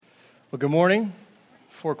Well, good morning,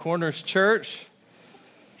 Four Corners Church.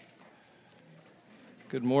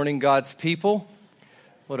 Good morning, God's people.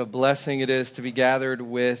 What a blessing it is to be gathered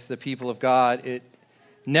with the people of God. It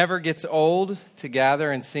never gets old to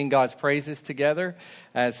gather and sing God's praises together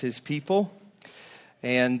as His people.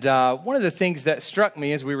 And one of the things that struck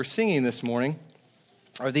me as we were singing this morning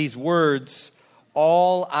are these words,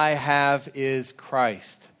 "All I have is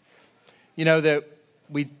Christ." You know that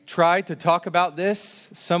we try to talk about this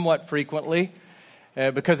somewhat frequently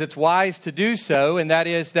because it's wise to do so, and that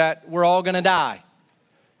is that we're all going to die,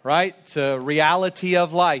 right? It's a reality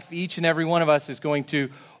of life. Each and every one of us is going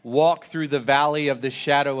to walk through the valley of the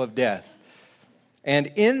shadow of death.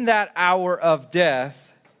 And in that hour of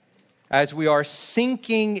death, as we are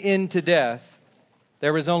sinking into death,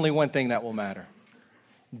 there is only one thing that will matter.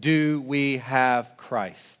 Do we have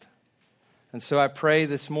Christ? And so I pray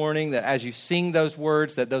this morning that as you sing those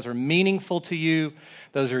words, that those are meaningful to you,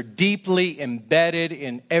 those are deeply embedded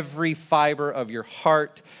in every fiber of your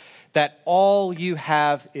heart, that all you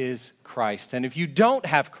have is Christ. And if you don't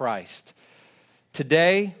have Christ,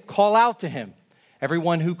 today, call out to Him.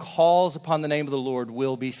 Everyone who calls upon the name of the Lord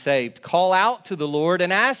will be saved. Call out to the Lord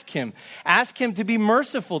and ask Him. Ask Him to be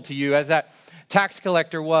merciful to you, as that tax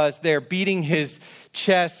collector was there beating his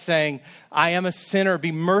chest saying, "I am a sinner,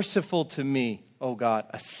 be merciful to me, oh God,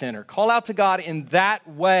 a sinner." Call out to God in that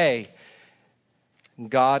way.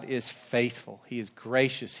 God is faithful. He is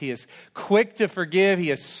gracious. He is quick to forgive. He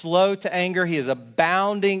is slow to anger. He is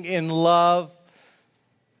abounding in love,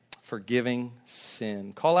 forgiving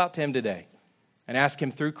sin. Call out to Him today and ask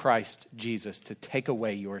Him through Christ Jesus to take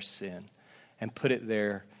away your sin and put it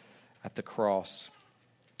there at the cross.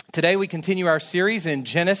 Today we continue our series in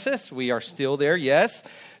Genesis. We are still there, yes.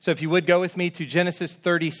 So if you would go with me to Genesis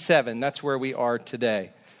 37, that's where we are today.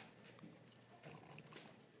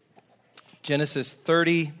 Genesis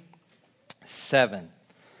 37.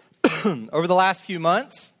 Over the last few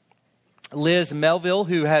months, Liz Melville,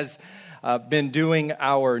 who has been doing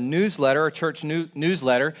our newsletter, our church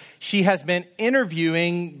newsletter, she has been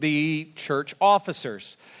interviewing the church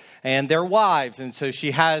officers and their wives. And so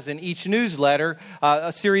she has in each newsletter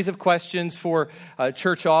a series of questions for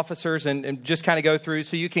church officers and just kind of go through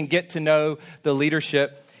so you can get to know the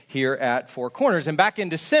leadership here at Four Corners. And back in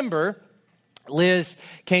December, Liz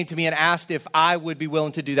came to me and asked if I would be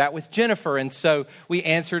willing to do that with Jennifer. And so we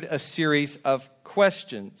answered a series of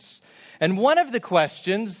questions. And one of the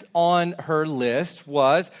questions on her list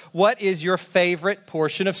was, what is your favorite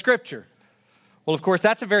portion of Scripture? Well, of course,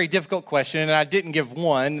 that's a very difficult question, and I didn't give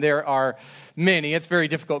one. There are many. It's a very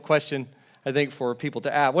difficult question, I think, for people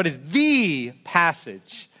to ask. What is the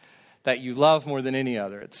passage that you love more than any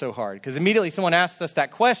other? It's so hard, because immediately someone asks us that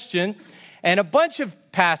question, and a bunch of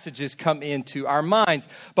passages come into our minds.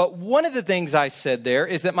 But one of the things I said there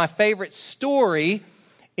is that my favorite story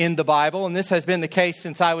in the Bible, and this has been the case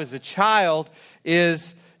since I was a child,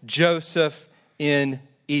 is Joseph in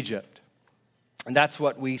Egypt. And that's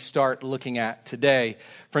what we start looking at today.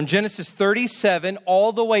 From Genesis 37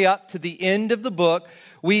 all the way up to the end of the book,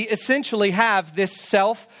 we essentially have this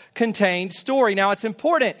self-contained story. Now, it's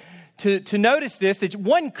important to notice this, that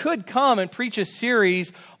one could come and preach a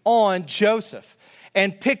series on Joseph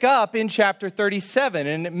and pick up in chapter 37.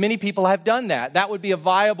 And many people have done that. That would be a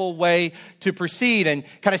viable way to proceed and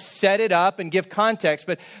kind of set it up and give context.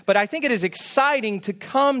 But I think it is exciting to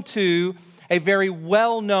come to a very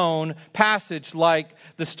well-known passage like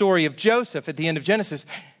the story of Joseph at the end of Genesis,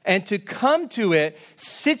 and to come to it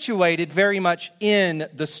situated very much in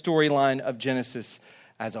the storyline of Genesis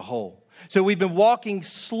as a whole. So we've been walking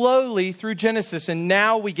slowly through Genesis, and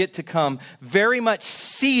now we get to come very much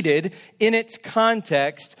seated in its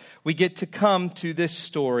context. We get to come to this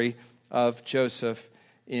story of Joseph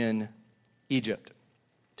in Egypt.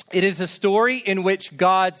 It is a story in which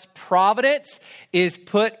God's providence is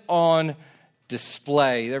put on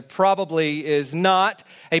display. There probably is not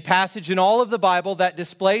a passage in all of the Bible that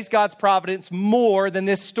displays God's providence more than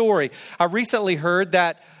this story. I recently heard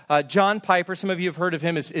that John Piper, some of you have heard of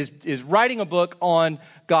him, is writing a book on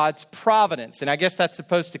God's providence. And I guess that's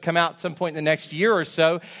supposed to come out at some point in the next year or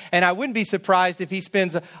so. And I wouldn't be surprised if he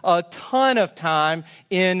spends a ton of time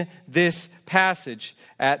in this passage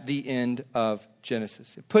at the end of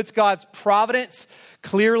Genesis. It puts God's providence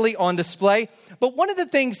clearly on display. But one of the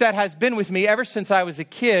things that has been with me ever since I was a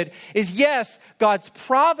kid is, yes, God's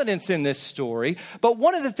providence in this story. But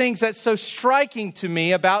one of the things that's so striking to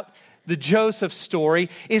me about the Joseph story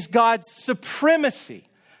is God's supremacy.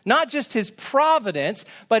 Not just His providence,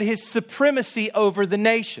 but His supremacy over the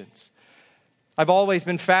nations. I've always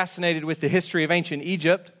been fascinated with the history of ancient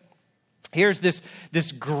Egypt. Here's this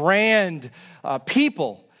grand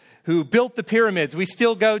people who built the pyramids. We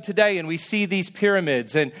still go today and we see these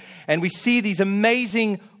pyramids and we see these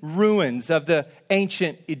amazing ruins of the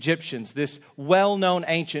ancient Egyptians, this well-known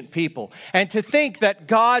ancient people. And to think that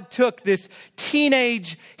God took this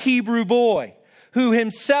teenage Hebrew boy who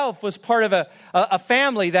himself was part of a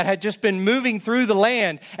family that had just been moving through the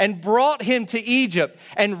land and brought him to Egypt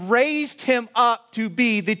and raised him up to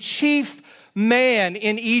be the chief man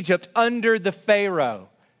in Egypt under the Pharaoh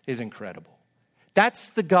is incredible. That's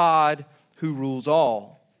the God who rules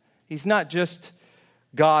all. He's not just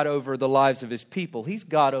God over the lives of his people. He's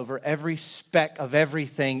God over every speck of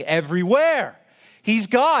everything, everywhere. He's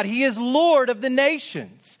God. He is Lord of the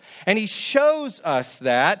nations. And he shows us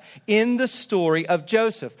that in the story of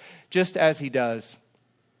Joseph, just as he does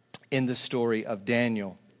in the story of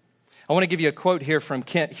Daniel. I want to give you a quote here from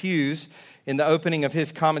Kent Hughes in the opening of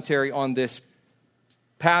his commentary on this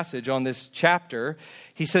passage, on this chapter.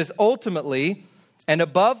 He says, ultimately, and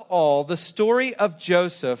above all, the story of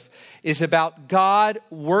Joseph is about God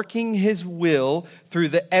working his will through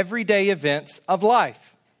the everyday events of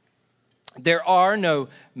life. There are no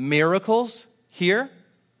miracles here.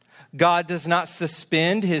 God does not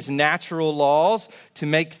suspend his natural laws to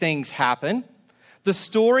make things happen. The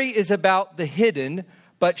story is about the hidden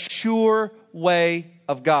but sure way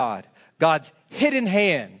of God. God's hidden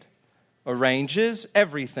hand arranges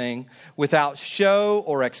everything without show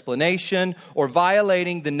or explanation or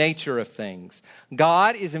violating the nature of things.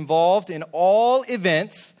 God is involved in all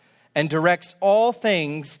events and directs all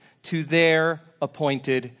things to their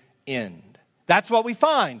appointed end. That's what we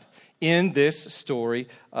find in this story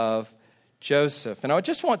of Joseph. And I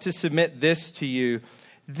just want to submit this to you.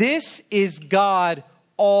 This is God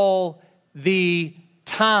all the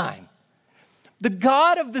time. The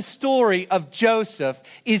God of the story of Joseph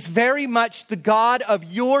is very much the God of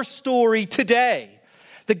your story today.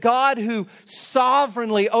 The God who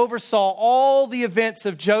sovereignly oversaw all the events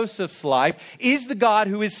of Joseph's life is the God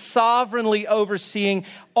who is sovereignly overseeing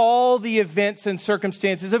all the events and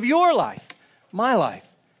circumstances of your life, my life,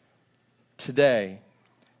 today.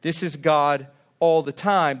 This is God all the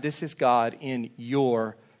time. This is God in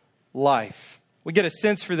your life. We get a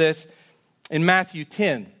sense for this in Matthew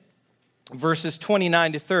 10. Verses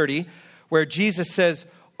 29 to 30, where Jesus says,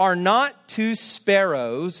 are not two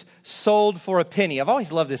sparrows sold for a penny? I've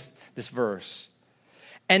always loved this verse.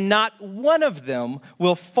 And not one of them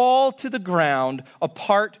will fall to the ground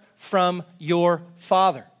apart from your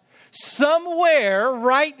Father. Somewhere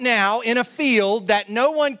right now in a field that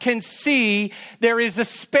no one can see, there is a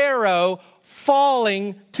sparrow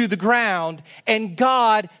falling to the ground, and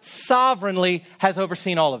God sovereignly has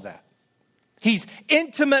overseen all of that. He's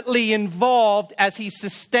intimately involved as he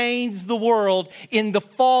sustains the world in the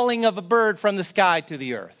falling of a bird from the sky to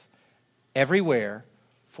the earth. Everywhere,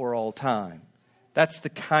 for all time. That's the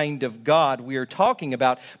kind of God we are talking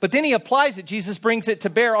about. But then he applies it. Jesus brings it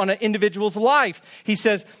to bear on an individual's life. He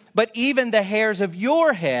says, but even the hairs of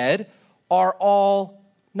your head are all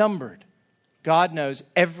numbered. God knows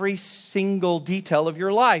every single detail of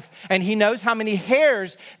your life. And he knows how many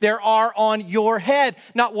hairs there are on your head.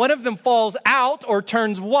 Not one of them falls out or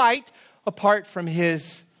turns white apart from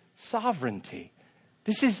his sovereignty.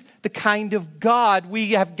 This is the kind of God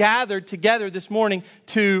we have gathered together this morning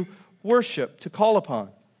to worship, to call upon,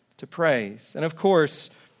 to praise. And of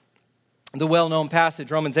course, the well-known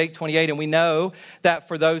passage, Romans 8:28, and we know that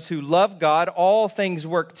for those who love God, all things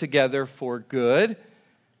work together for good,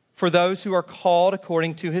 for those who are called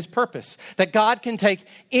according to his purpose. That God can take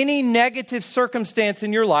any negative circumstance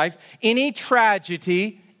in your life, any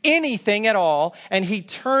tragedy, anything at all, and he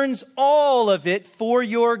turns all of it for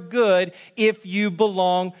your good if you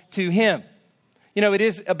belong to him. You know, it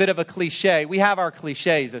is a bit of a cliche. We have our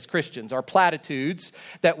cliches as Christians, our platitudes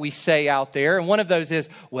that we say out there. And one of those is,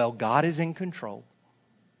 well, God is in control.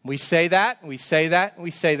 We say that, we say that, we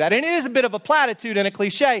say that. And it is a bit of a platitude and a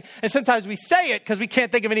cliche. And sometimes we say it because we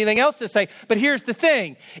can't think of anything else to say. But here's the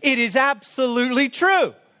thing. It is absolutely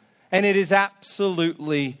true. And it is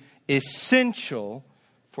absolutely essential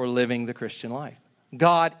for living the Christian life.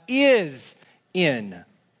 God is in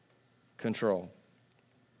control.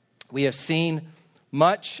 We have seen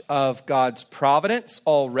much of God's providence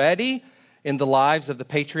already in the lives of the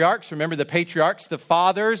patriarchs. Remember the patriarchs, the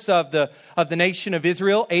fathers of the nation of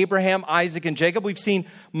Israel, Abraham, Isaac, and Jacob. We've seen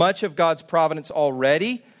much of God's providence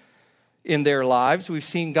already in their lives. We've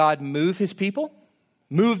seen God move his people,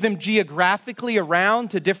 move them geographically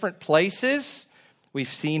around to different places.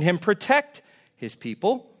 We've seen him protect his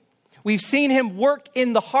people. We've seen him work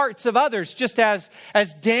in the hearts of others, just as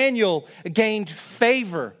Daniel gained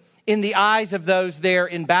favor in the eyes of those there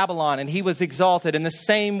in Babylon, and he was exalted. And the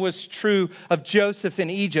same was true of Joseph in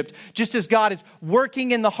Egypt. Just as God is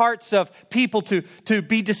working in the hearts of people to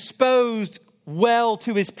be disposed well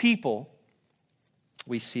to his people,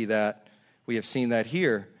 we see that. We have seen that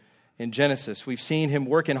here in Genesis. We've seen him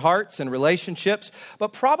work in hearts and relationships,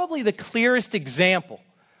 but probably the clearest example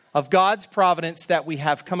of God's providence that we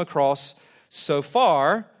have come across so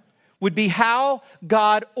far would be how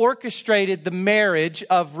God orchestrated the marriage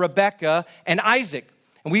of Rebekah and Isaac.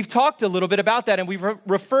 And we've talked a little bit about that, and we've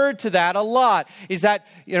referred to that a lot. Is that,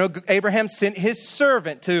 Abraham sent his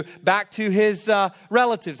servant back to his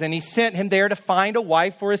relatives, and he sent him there to find a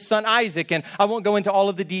wife for his son Isaac. And I won't go into all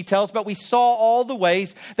of the details, but we saw all the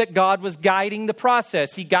ways that God was guiding the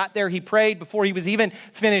process. He got there, he prayed. Before he was even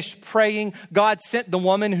finished praying, God sent the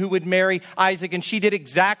woman who would marry Isaac, and she did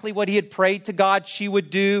exactly what he had prayed to God she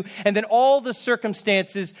would do. And then all the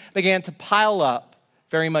circumstances began to pile up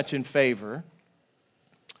very much in favor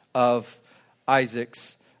of Isaac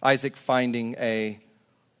finding a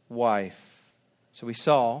wife. So we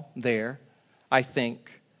saw there, I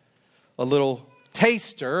think, a little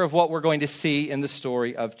taster of what we're going to see in the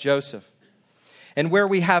story of Joseph. And where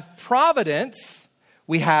we have providence,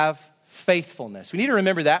 we have faithfulness. We need to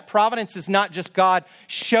remember that. Providence is not just God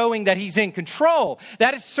showing that he's in control.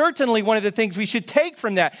 That is certainly one of the things we should take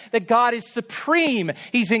from that God is supreme.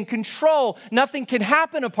 He's in control. Nothing can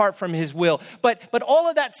happen apart from his will. But all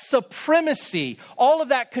of that supremacy, all of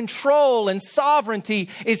that control and sovereignty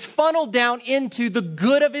is funneled down into the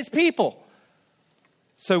good of his people.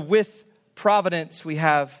 So with providence, we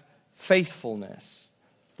have faithfulness.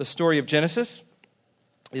 The story of Genesis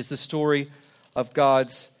is the story of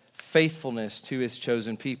God's faithfulness to his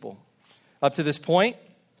chosen people. Up to this point,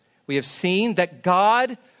 we have seen that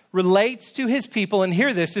God relates to his people, and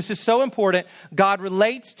hear this is so important. God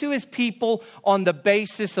relates to his people on the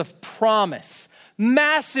basis of promise.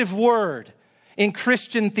 Massive word in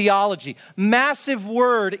Christian theology. Massive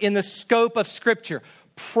word in the scope of Scripture.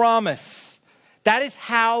 Promise. That is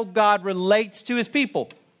how God relates to his people,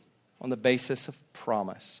 on the basis of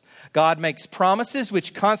promise. God makes promises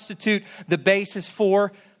which constitute the basis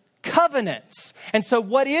for covenants. And so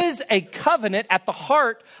what is a covenant? At the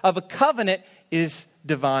heart of a covenant is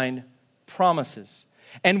divine promises.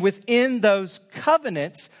 And within those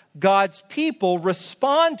covenants, God's people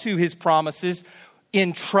respond to his promises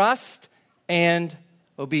in trust and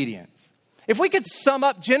obedience. If we could sum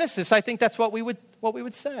up Genesis, I think that's what we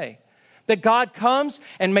would say. That God comes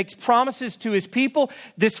and makes promises to his people.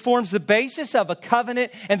 This forms the basis of a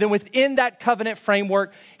covenant. And then within that covenant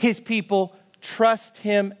framework, his people trust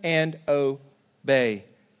him and obey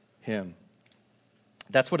him.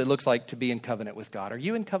 That's what it looks like to be in covenant with God. Are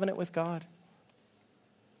you in covenant with God?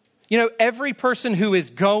 Every person who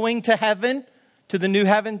is going to heaven, to the new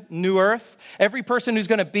heaven, new earth, every person who's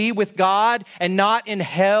going to be with God and not in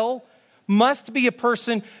hell, must be a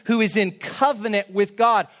person who is in covenant with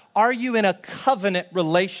God. Are you in a covenant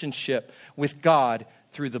relationship with God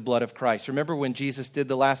through the blood of Christ? Remember when Jesus did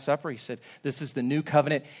the Last Supper, he said, "This is the new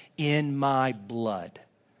covenant in my blood."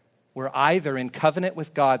 We're either in covenant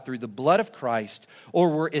with God through the blood of Christ, or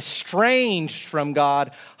we're estranged from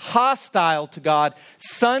God, hostile to God,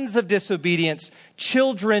 sons of disobedience,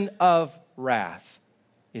 children of wrath.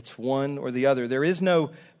 It's one or the other. There is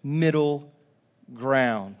no middle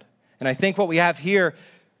ground. And I think what we have here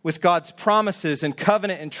with God's promises and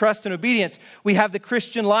covenant and trust and obedience, we have the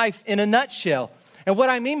Christian life in a nutshell. And what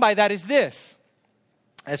I mean by that is this.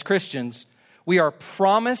 As Christians, we are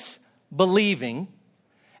promise-believing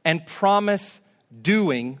and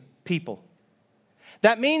promise-doing people.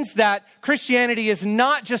 That means that Christianity is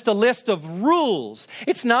not just a list of rules.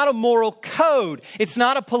 It's not a moral code. It's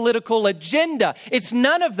not a political agenda. It's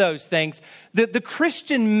none of those things. The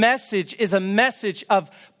Christian message is a message of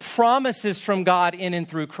promises from God in and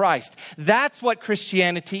through Christ. That's what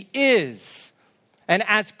Christianity is. And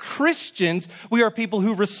as Christians, we are people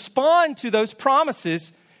who respond to those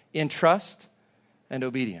promises in trust and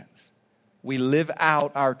obedience. We live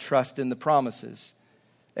out our trust in the promises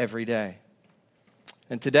every day.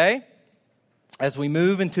 And today, as we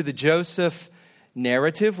move into the Joseph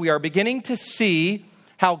narrative, we are beginning to see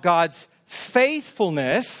how God's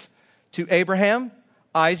faithfulness to Abraham,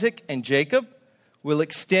 Isaac, and Jacob will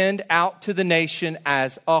extend out to the nation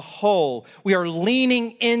as a whole. We are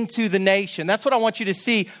leaning into the nation. That's what I want you to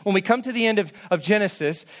see when we come to the end of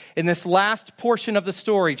Genesis. In this last portion of the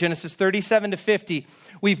story, Genesis 37 to 50,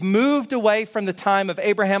 We've moved away from the time of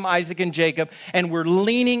Abraham, Isaac, and Jacob, and we're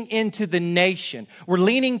leaning into the nation. We're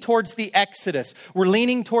leaning towards the Exodus. We're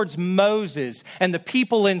leaning towards Moses and the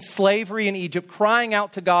people in slavery in Egypt crying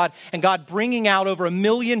out to God, and God bringing out over 1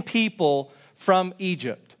 million people from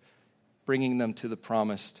Egypt, bringing them to the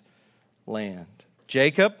promised land.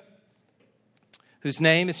 Jacob, whose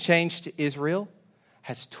name is changed to Israel,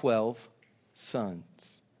 has 12 sons.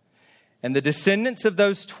 And the descendants of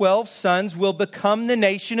those 12 sons will become the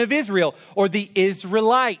nation of Israel, or the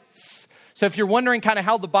Israelites. So if you're wondering kind of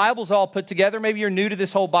how the Bible's all put together, maybe you're new to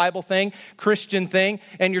this whole Bible thing, Christian thing,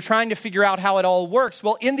 and you're trying to figure out how it all works.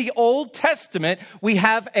 Well, in the Old Testament, we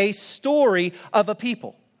have a story of a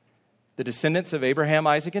people. The descendants of Abraham,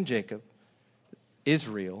 Isaac, and Jacob,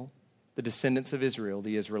 Israel, the descendants of Israel,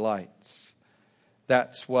 the Israelites.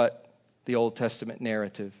 That's what the Old Testament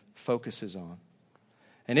narrative focuses on.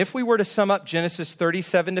 And if we were to sum up Genesis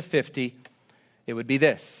 37 to 50, it would be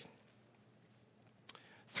this.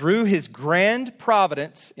 Through his grand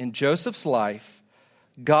providence in Joseph's life,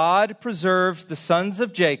 God preserves the sons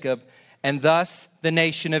of Jacob and thus the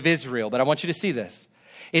nation of Israel. But I want you to see this.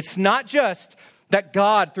 It's not just that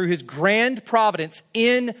God, through his grand providence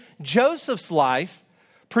in Joseph's life,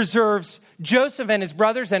 preserves Joseph and his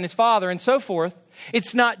brothers and his father and so forth.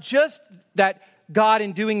 It's not just that God,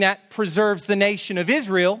 in doing that, preserves the nation of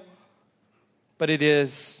Israel, but it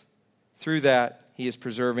is through that he is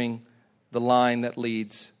preserving the line that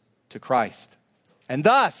leads to Christ. And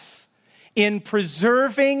thus, in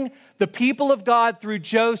preserving the people of God through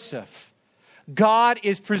Joseph, God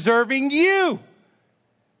is preserving you.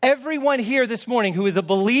 Everyone here this morning who is a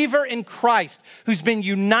believer in Christ, who's been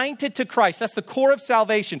united to Christ, that's the core of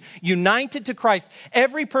salvation, united to Christ.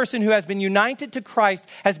 Every person who has been united to Christ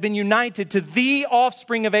has been united to the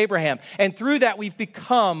offspring of Abraham. And through that, we've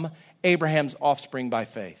become Abraham's offspring by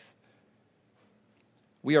faith.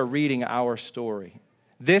 We are reading our story.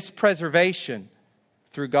 This preservation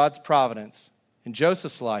through God's providence in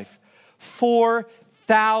Joseph's life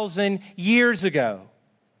 4,000 years ago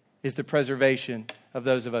is the preservation of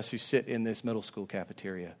those of us who sit in this middle school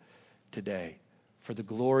cafeteria today for the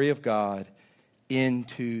glory of God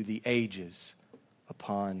into the ages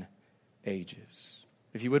upon ages.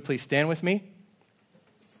 If you would please stand with me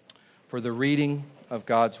for the reading of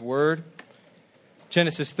God's word.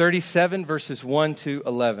 Genesis 37 verses 1 to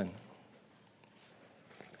 11.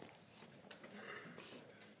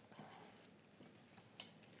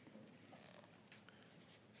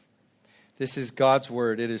 This is God's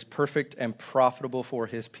word. It is perfect and profitable for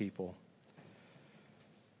his people.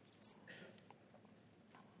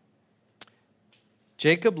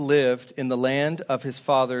 Jacob lived in the land of his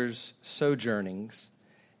father's sojournings,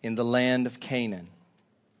 in the land of Canaan.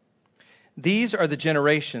 These are the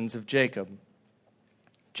generations of Jacob.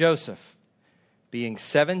 Joseph, being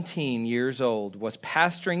 17 years old, was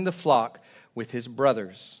pasturing the flock with his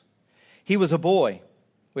brothers. He was a boy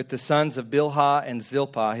with the sons of Bilhah and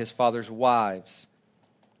Zilpah, his father's wives.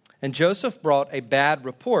 And Joseph brought a bad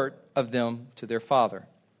report of them to their father.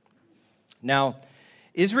 Now,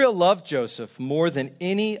 Israel loved Joseph more than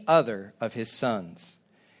any other of his sons,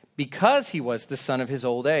 because he was the son of his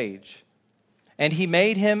old age. And he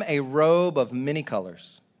made him a robe of many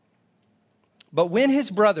colors. But when his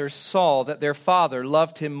brothers saw that their father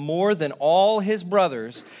loved him more than all his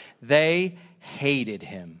brothers, they hated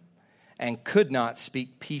him and could not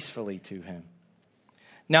speak peacefully to him.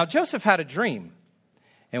 Now Joseph had a dream,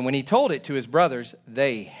 and when he told it to his brothers,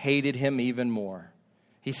 they hated him even more.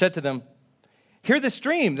 He said to them, "Hear this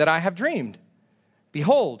dream that I have dreamed.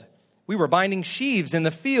 Behold, we were binding sheaves in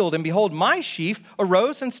the field, and behold, my sheaf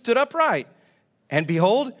arose and stood upright. And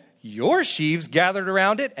behold, your sheaves gathered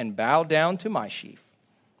around it and bowed down to my sheaf."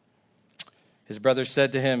 His brothers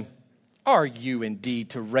said to him, "Are you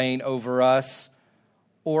indeed to reign over us?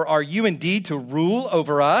 Or are you indeed to rule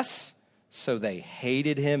over us?" So they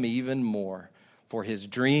hated him even more for his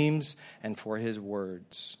dreams and for his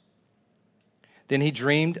words. Then he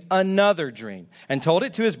dreamed another dream and told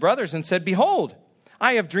it to his brothers and said, "Behold,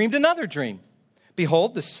 I have dreamed another dream.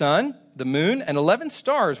 Behold, the sun, the moon, and 11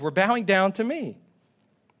 stars were bowing down to me."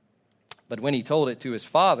 But when he told it to his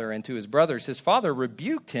father and to his brothers, his father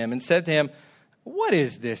rebuked him and said to him, "What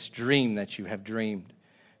is this dream that you have dreamed?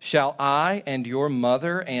 Shall I and your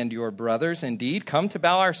mother and your brothers indeed come to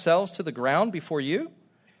bow ourselves to the ground before you?"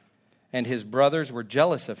 And his brothers were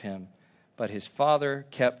jealous of him, but his father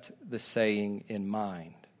kept the saying in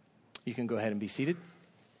mind. You can go ahead and be seated.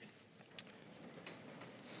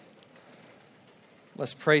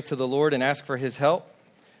 Let's pray to the Lord and ask for his help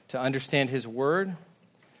to understand his word,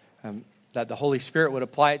 that the Holy Spirit would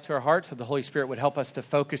apply it to our hearts, that the Holy Spirit would help us to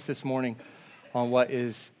focus this morning on what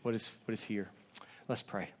is here. Let's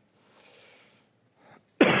pray.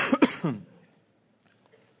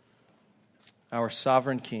 Our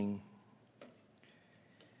sovereign King,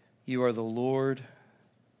 you are the Lord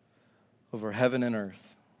over heaven and earth.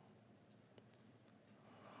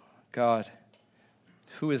 God,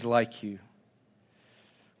 who is like you?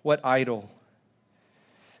 What idol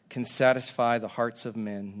can satisfy the hearts of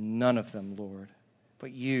men? None of them, Lord.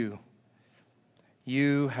 But you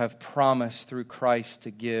have promised through Christ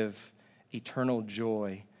to give eternal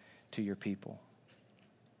joy to your people.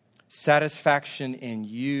 Satisfaction in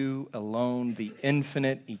you alone, the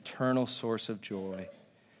infinite, eternal source of joy.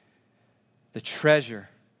 The treasure,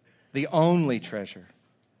 the only treasure.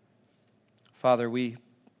 Father, we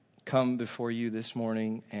come before you this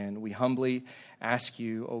morning and we humbly ask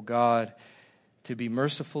you, oh God, to be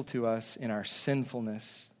merciful to us in our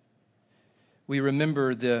sinfulness. We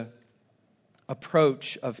remember the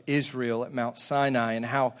approach of Israel at Mount Sinai and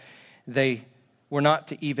how they were not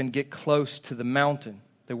to even get close to the mountain.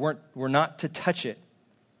 They were not to touch it.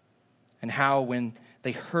 And how when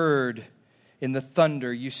they heard in the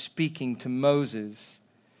thunder you speaking to Moses,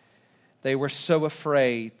 they were so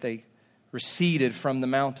afraid they receded from the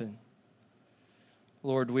mountain.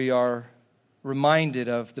 Lord, we are reminded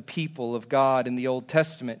of the people of God in the Old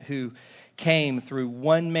Testament who came through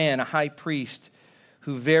one man, a high priest,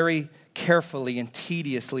 who very carefully and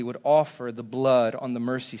tediously would offer the blood on the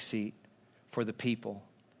mercy seat for the people.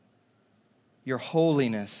 Your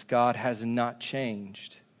holiness, God, has not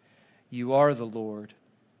changed. You are the Lord.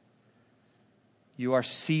 You are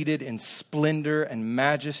seated in splendor and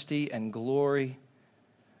majesty and glory,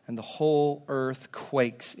 and the whole earth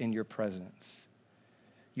quakes in your presence.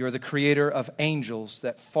 You are the creator of angels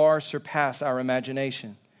that far surpass our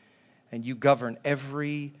imagination, and you govern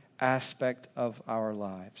every aspect of our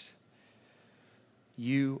lives.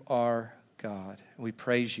 You are God. We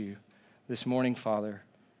praise you this morning, Father.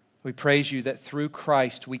 We praise you that through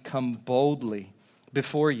Christ we come boldly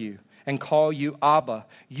before you and call you Abba,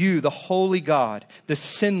 you, the holy God, the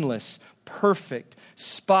sinless, perfect,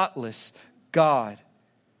 spotless God.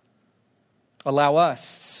 Allow us,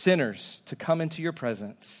 sinners, to come into your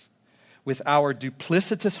presence with our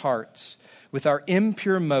duplicitous hearts, with our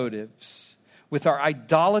impure motives, with our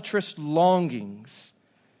idolatrous longings,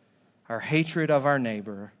 our hatred of our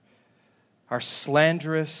neighbor, our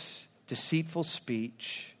slanderous, deceitful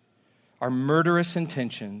speech, our murderous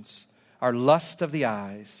intentions, our lust of the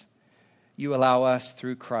eyes. You allow us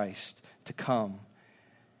through Christ to come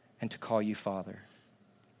and to call you Father.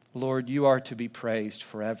 Lord, you are to be praised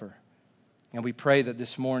forever. And we pray that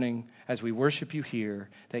this morning, as we worship you here,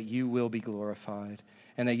 that you will be glorified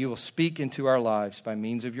and that you will speak into our lives by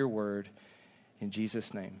means of your word. In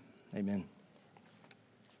Jesus' name, amen.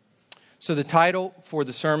 So the title for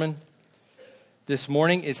the sermon this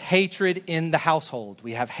morning is Hatred in the Household.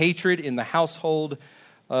 We have hatred in the household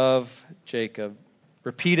of Jacob.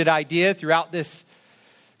 Repeated idea throughout this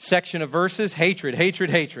section of verses, hatred, hatred,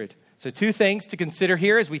 hatred. So two things to consider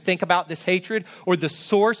here as we think about this hatred or the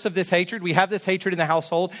source of this hatred. We have this hatred in the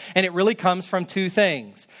household, and it really comes from two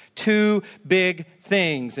things, two big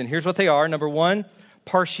things. And here's what they are. Number one,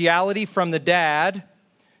 partiality from the dad,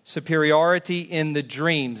 superiority in the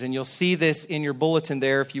dreams. And you'll see this in your bulletin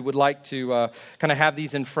there if you would like to kind of have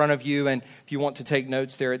these in front of you. And if you want to take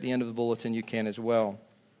notes there at the end of the bulletin, you can as well.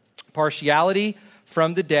 Partiality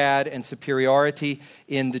from the dad and superiority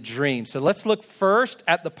in the dream. So let's look first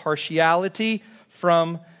at the partiality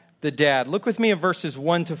from the dad. Look with me in verses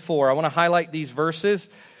 1 to 4. I want to highlight these verses.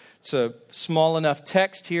 It's a small enough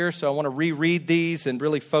text here, so I want to reread these and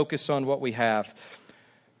really focus on what we have.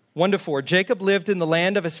 1 to 4. Jacob lived in the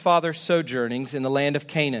land of his father's sojournings in the land of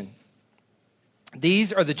Canaan.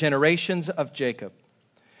 These are the generations of Jacob.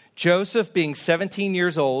 Joseph, being 17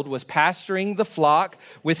 years old, was pasturing the flock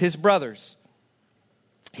with his brothers.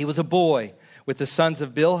 He was a boy with the sons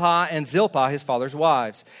of Bilhah and Zilpah, his father's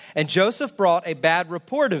wives. And Joseph brought a bad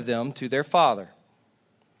report of them to their father.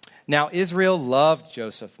 Now Israel loved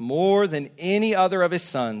Joseph more than any other of his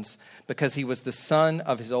sons because he was the son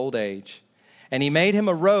of his old age. And he made him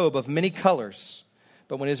a robe of many colors.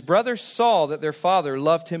 But when his brothers saw that their father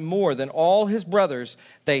loved him more than all his brothers,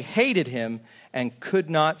 they hated him and could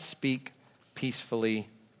not speak peacefully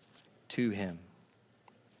to him.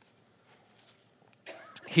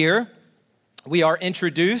 Here, we are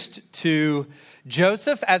introduced to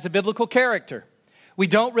Joseph as a biblical character. We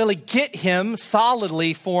don't really get him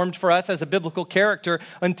solidly formed for us as a biblical character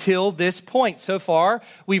until this point. So far,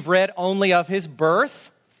 we've read only of his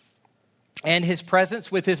birth and his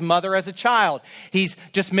presence with his mother as a child. He's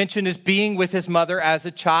just mentioned as being with his mother as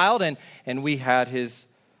a child, and we had his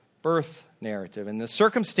birth narrative. And the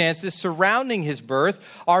circumstances surrounding his birth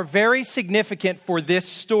are very significant for this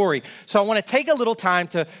story. So I want to take a little time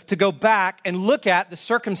to go back and look at the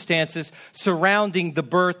circumstances surrounding the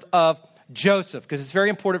birth of Joseph, because it's very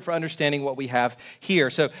important for understanding what we have here.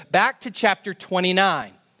 So back to chapter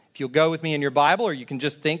 29. If you'll go with me in your Bible, or you can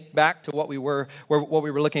just think back to what we were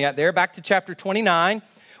looking at there. Back to chapter 29,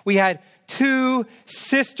 we had two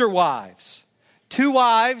sister wives. Two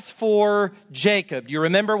wives for Jacob. Do you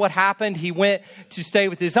remember what happened? He went to stay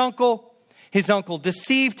with his uncle. His uncle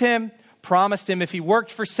deceived him, promised him if he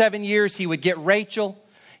worked for 7 years, he would get Rachel.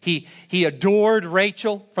 He adored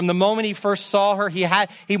Rachel from the moment he first saw her. He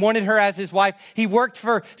wanted her as his wife. He worked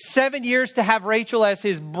for 7 years to have Rachel as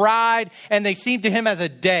his bride, and they seemed to him as a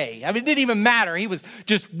day. I mean, it didn't even matter. He was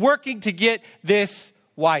just working to get this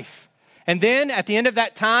wife. And then at the end of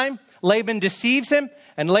that time, Laban deceives him,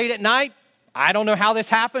 and late at night, I don't know how this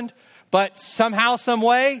happened, but somehow, some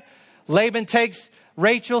way, Laban takes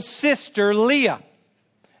Rachel's sister, Leah,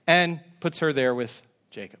 and puts her there with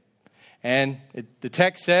Jacob. And the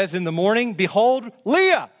text says, in the morning, behold,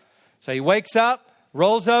 Leah. So he wakes up,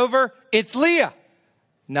 rolls over, it's Leah,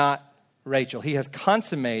 not Rachel. He has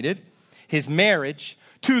consummated his marriage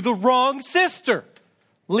to the wrong sister,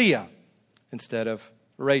 Leah, instead of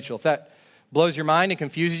Rachel. If that blows your mind and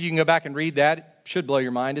confuses you, you can go back and read that. It should blow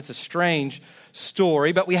your mind. It's a strange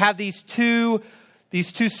story, but we have these two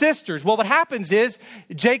sisters. Well, what happens is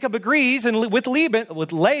Jacob agrees with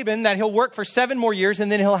Laban that he'll work for 7 more years,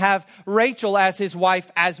 and then he'll have Rachel as his wife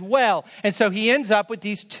as well. And so he ends up with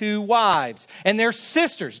these 2 wives, and they're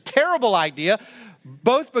sisters. Terrible idea,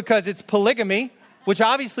 both because it's polygamy, which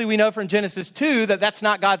obviously we know from Genesis 2 that that's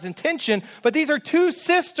not God's intention, but these are 2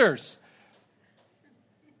 sisters,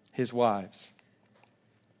 his wives.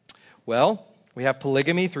 Well, we have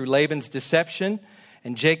polygamy through Laban's deception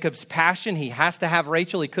and Jacob's passion. He has to have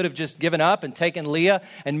Rachel. He could have just given up and taken Leah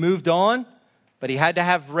and moved on, but he had to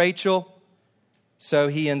have Rachel, so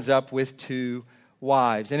he ends up with 2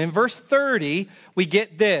 wives. And in verse 30, we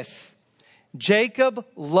get this. Jacob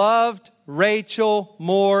loved Rachel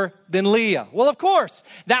more than Leah. Well, of course,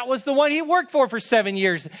 that was the one he worked for 7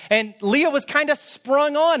 years. And Leah was kind of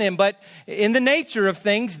sprung on him, but in the nature of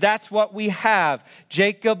things, that's what we have.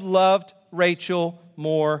 Jacob loved Rachel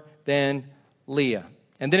more than Leah.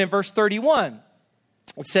 And then in verse 31,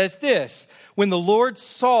 it says this, when the Lord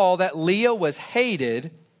saw that Leah was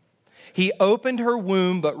hated, he opened her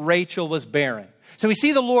womb, but Rachel was barren. So we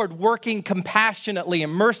see the Lord working compassionately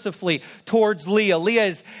and mercifully towards Leah.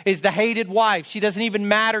 Leah is the hated wife. She doesn't even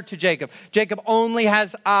matter to Jacob. Jacob only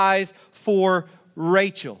has eyes for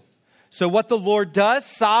Rachel. So what the Lord does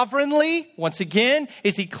sovereignly, once again,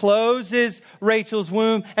 is he closes Rachel's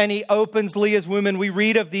womb and he opens Leah's womb. And we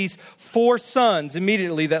read of these 4 sons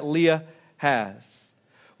immediately that Leah has.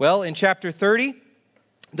 Well, in chapter 30,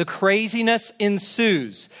 the craziness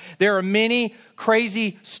ensues. There are many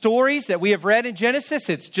crazy stories that we have read in Genesis.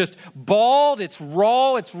 It's just bald, it's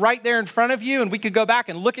raw, it's right there in front of you. And we could go back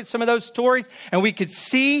and look at some of those stories and we could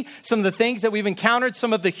see some of the things that we've encountered,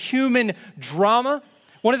 some of the human drama.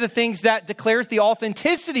 One of the things that declares the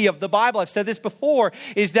authenticity of the Bible, I've said this before,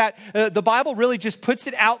 is that the Bible really just puts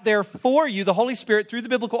it out there for you. The Holy Spirit, through the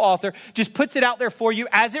biblical author, just puts it out there for you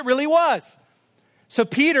as it really was. So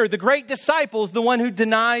Peter, the great disciple, is the one who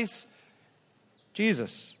denies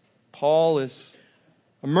Jesus. Paul is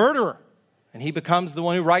a murderer, and he becomes the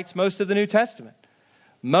one who writes most of the New Testament.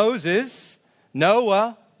 Moses,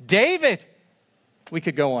 Noah, David. We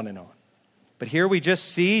could go on and on. But here we just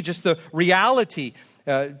see just the reality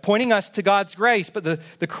pointing us to God's grace. But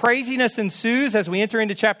the craziness ensues as we enter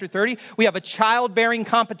into chapter 30. We have a childbearing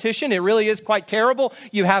competition. It really is quite terrible.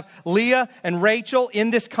 You have Leah and Rachel in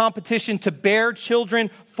this competition to bear children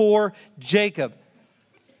for Jacob.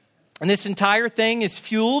 And this entire thing is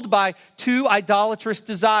fueled by 2 idolatrous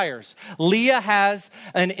desires. Leah has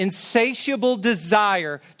an insatiable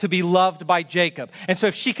desire to be loved by Jacob. And so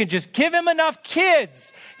if she can just give him enough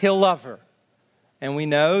kids, he'll love her. And we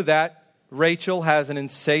know that Rachel has an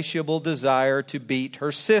insatiable desire to beat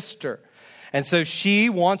her sister. And so she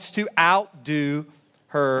wants to outdo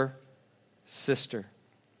her sister.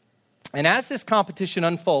 And as this competition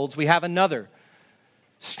unfolds, we have another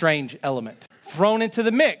strange element thrown into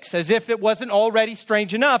the mix, as if it wasn't already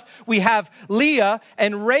strange enough. We have Leah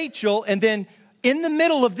and Rachel, and then in the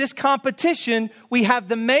middle of this competition, we have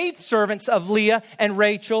the maidservants of Leah and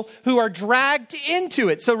Rachel who are dragged into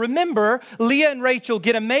it. So remember, Leah and Rachel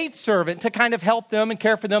get a maidservant to kind of help them and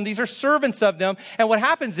care for them. These are servants of them. And what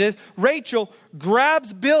happens is Rachel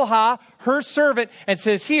grabs Bilhah, her servant, and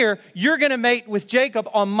says, here, you're going to mate with Jacob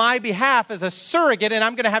on my behalf as a surrogate, and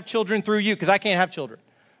I'm going to have children through you because I can't have children.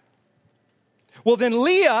 Well, then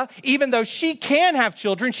Leah, even though she can have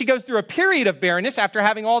children, she goes through a period of barrenness after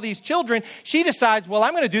having all these children. She decides, well,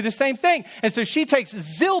 I'm going to do the same thing. And so she takes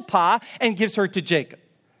Zilpah and gives her to Jacob.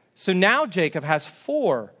 So now Jacob has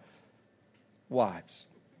 4 wives.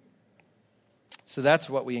 So that's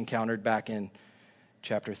what we encountered back in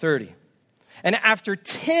chapter 30. And after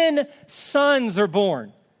 10 sons are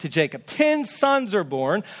born to Jacob, 10 sons are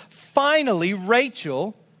born, finally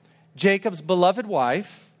Rachel, Jacob's beloved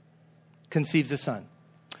wife, conceives a son.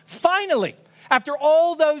 Finally, after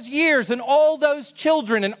all those years and all those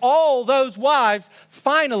children and all those wives,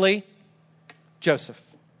 finally, Joseph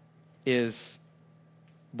is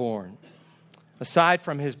born. Aside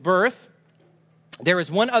from his birth, there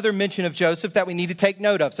is one other mention of Joseph that we need to take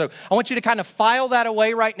note of. So I want you to kind of file that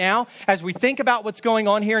away right now as we think about what's going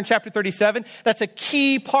on here in chapter 37. That's a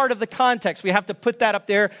key part of the context. We have to put that up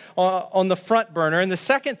there on the front burner. And the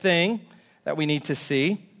second thing that we need to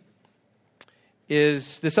see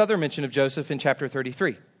is this other mention of Joseph in chapter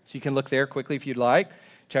 33. So you can look there quickly if you'd like.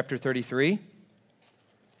 Chapter 33.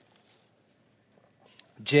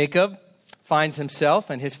 Jacob finds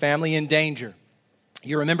himself and his family in danger.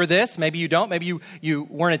 You remember this? Maybe you don't. Maybe you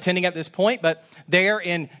weren't attending at this point. But there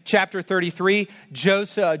in chapter 33,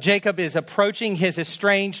 Jacob is approaching his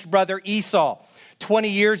estranged brother Esau. 20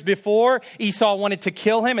 years before, Esau wanted to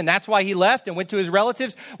kill him, and that's why he left and went to his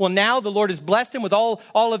relatives. Well, now the Lord has blessed him with all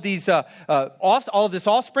of this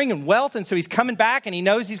offspring and wealth, and so he's coming back, and he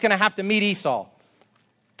knows he's going to have to meet Esau.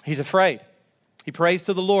 He's afraid. He prays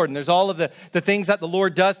to the Lord, and there's all of the things that the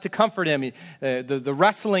Lord does to comfort him. The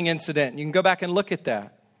wrestling incident, you can go back and look at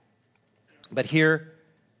that. But here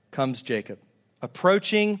comes Jacob,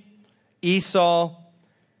 approaching Esau,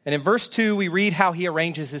 and in verse 2, we read how he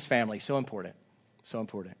arranges his family. So important. So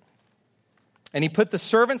important. And he put the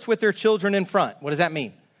servants with their children in front. What does that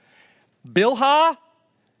mean? Bilhah,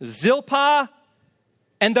 Zilpah,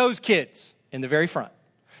 and those kids in the very front.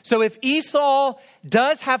 So if Esau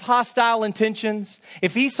does have hostile intentions,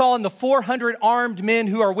 if Esau and the 400 armed men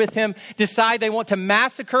who are with him decide they want to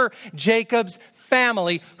massacre Jacob's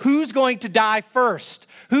family, who's going to die first?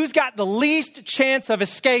 Who's got the least chance of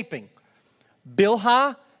escaping?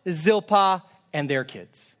 Bilhah, Zilpah, and their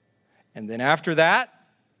kids. And then after that,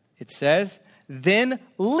 it says, then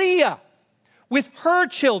Leah with her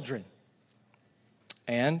children.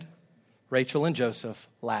 And Rachel and Joseph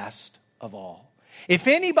last of all. If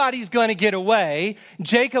anybody's going to get away,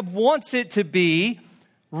 Jacob wants it to be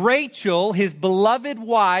Rachel, his beloved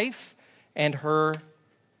wife, and her,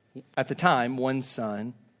 at the time, one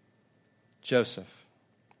son, Joseph.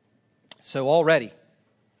 So already,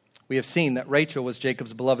 we have seen that Rachel was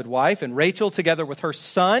Jacob's beloved wife, and Rachel, together with her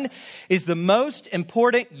son, is the most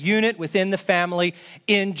important unit within the family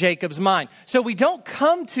in Jacob's mind. So we don't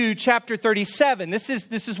come to chapter 37. This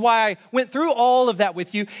is why I went through all of that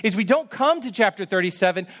with you, is we don't come to chapter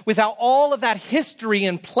 37 without all of that history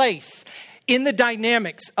in place in the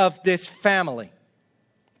dynamics of this family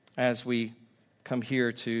as we come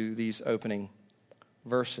here to these opening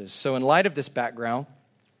verses. So in light of this background,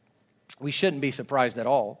 we shouldn't be surprised at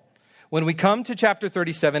all when we come to chapter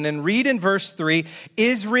 37 and read in verse 3,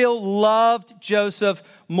 Israel loved Joseph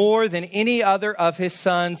more than any other of his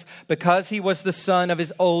sons because he was the son of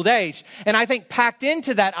his old age. And I think packed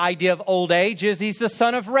into that idea of old age is he's the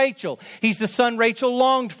son of Rachel. He's the son Rachel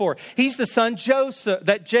longed for. He's the son Joseph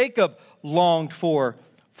that Jacob longed for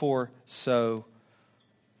so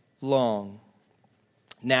long.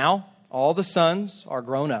 Now, all the sons are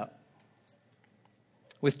grown up.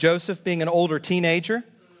 With Joseph being an older teenager,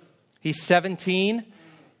 he's 17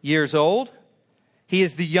 years old. He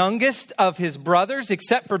is the youngest of his brothers,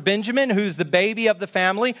 except for Benjamin, who's the baby of the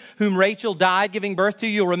family, whom Rachel died giving birth to.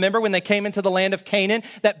 You'll remember when they came into the land of Canaan,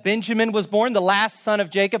 that Benjamin was born, the last son of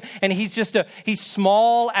Jacob, and he's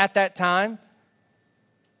small at that time,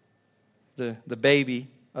 the baby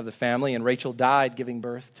of the family, and Rachel died giving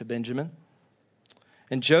birth to Benjamin.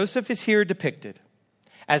 And Joseph is here depicted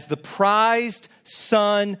as the prized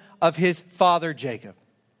son of his father Jacob.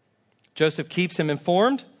 Joseph keeps him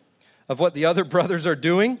informed of what the other brothers are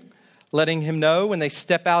doing, letting him know when they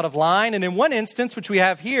step out of line. And in one instance, which we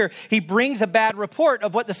have here, he brings a bad report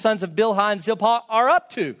of what the sons of Bilhah and Zilpah are up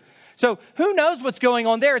to. So who knows what's going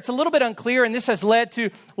on there? It's a little bit unclear, and this has led to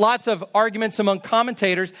lots of arguments among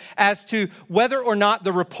commentators as to whether or not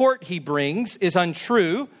the report he brings is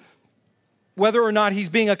untrue, whether or not he's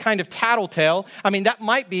being a kind of tattletale. I mean, that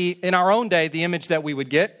might be, in our own day, the image that we would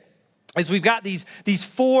get. As we've got these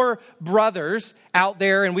 4 brothers out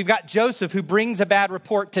there, and we've got Joseph who brings a bad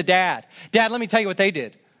report to Dad. Dad, let me tell you what they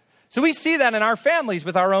did. So we see that in our families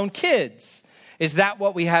with our own kids. Is that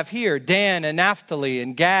what we have here? Dan and Naphtali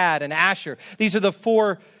and Gad and Asher. These are the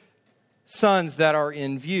 4 sons that are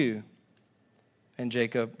in view. And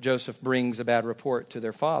Joseph brings a bad report to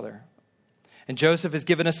their father. And Joseph is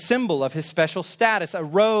given a symbol of his special status, a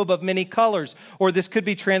robe of many colors, or this could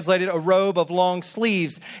be translated a robe of long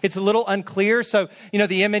sleeves. It's a little unclear. So,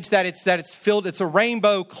 the image that it's filled, it's a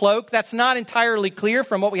rainbow cloak. That's not entirely clear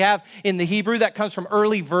from what we have in the Hebrew. That comes from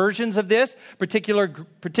early versions of this,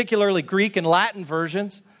 particularly Greek and Latin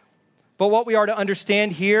versions. But what we are to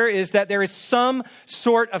understand here is that there is some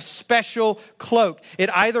sort of special cloak.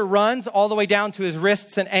 It either runs all the way down to his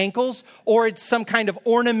wrists and ankles, or it's some kind of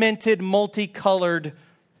ornamented, multicolored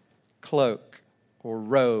cloak or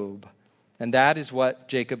robe. And that is what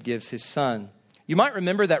Jacob gives his son. You might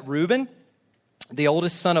remember that Reuben, the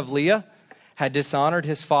oldest son of Leah, had dishonored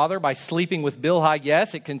his father by sleeping with Bilhah.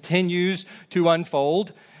 Yes, it continues to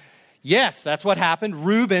unfold. Yes, that's what happened.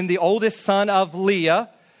 Reuben, the oldest son of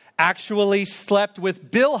Leah, actually slept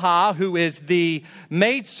with Bilhah, who is the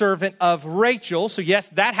maidservant of Rachel. So yes,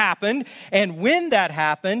 that happened. And when that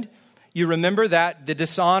happened, you remember that the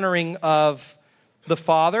dishonoring of the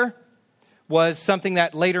father was something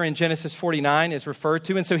that later in Genesis 49 is referred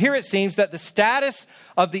to. And so here it seems that the status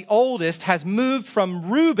of the oldest has moved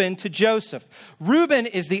from Reuben to Joseph. Reuben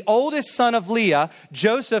is the oldest son of Leah.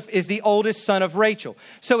 Joseph is the oldest son of Rachel.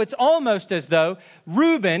 So it's almost as though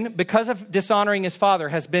Reuben, because of dishonoring his father,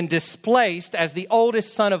 has been displaced as the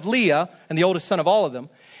oldest son of Leah and the oldest son of all of them.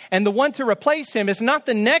 And the one to replace him is not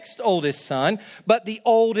the next oldest son, but the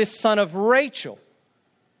oldest son of Rachel.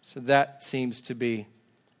 So that seems to be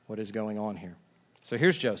what is going on here. So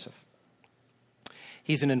here's Joseph.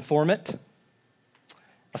 He's an informant,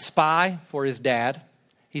 a spy for his dad.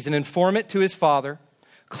 He's an informant to his father,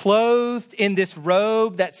 clothed in this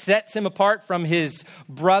robe that sets him apart from his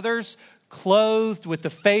brothers, clothed with the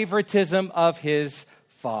favoritism of his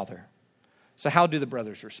father. So how do the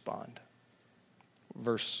brothers respond?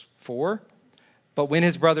 Verse 4. But when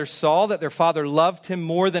his brothers saw that their father loved him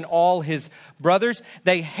more than all his brothers,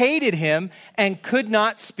 they hated him and could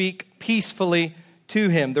not speak peacefully to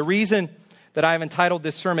him. The reason that I have entitled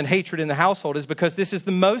this sermon, Hatred in the Household, is because this is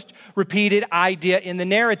the most repeated idea in the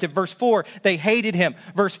narrative. Verse 4, they hated him.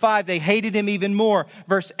 Verse 5, they hated him even more.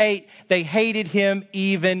 Verse 8, they hated him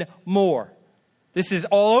even more. This is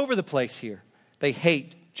all over the place here. They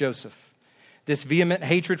hate Joseph. This vehement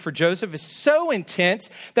hatred for Joseph is so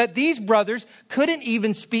intense that these brothers couldn't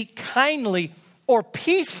even speak kindly or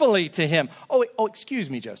peacefully to him. Oh, excuse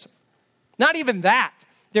me, Joseph. Not even that.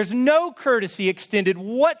 There's no courtesy extended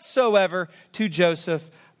whatsoever to Joseph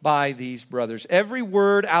by these brothers. Every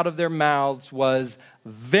word out of their mouths was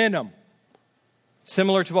venom.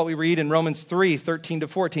 Similar to what we read in Romans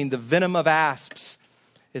 3:13-14, the venom of asps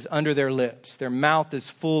is under their lips. Their mouth is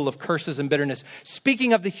full of curses and bitterness.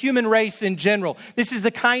 Speaking of the human race in general, this is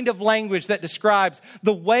the kind of language that describes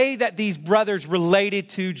the way that these brothers related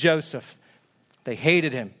to Joseph. They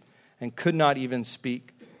hated him and could not even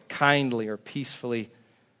speak kindly or peacefully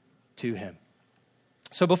to him.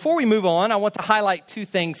 So before we move on, I want to highlight 2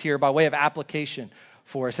 things here by way of application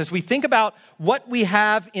for us. As we think about what we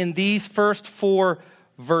have in these first 4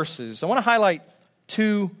 verses, I want to highlight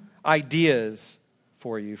 2 ideas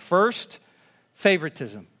for you. First,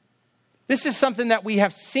 favoritism. This is something that we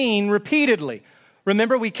have seen repeatedly.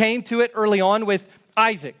 Remember, we came to it early on with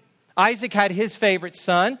Isaac. Isaac had his favorite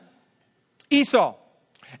son, Esau.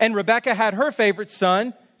 And Rebekah had her favorite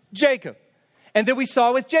son, Jacob. And then we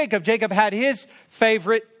saw with Jacob, Jacob had his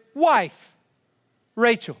favorite wife,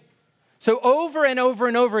 Rachel. So over and over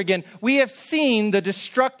and over again, we have seen the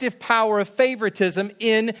destructive power of favoritism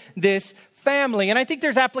in this family. And I think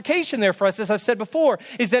there's application there for us, as I've said before,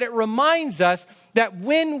 is that it reminds us that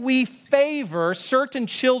when we favor certain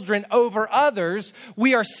children over others,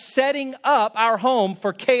 we are setting up our home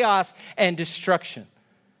for chaos and destruction.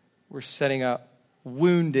 We're setting up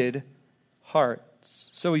wounded hearts.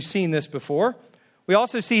 So we've seen this before. We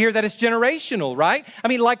also see here that it's generational, right? I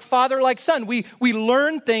mean, like father, like son. We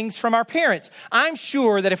learn things from our parents. I'm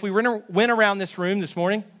sure that if we went around this room this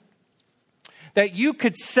morning, that you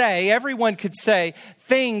could say, everyone could say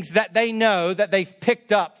things that they know that they've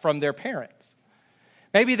picked up from their parents.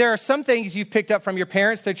 Maybe there are some things you've picked up from your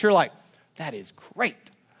parents that you're like, that is great.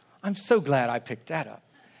 I'm so glad I picked that up.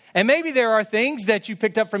 And maybe there are things that you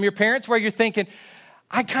picked up from your parents where you're thinking,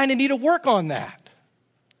 I kind of need to work on that.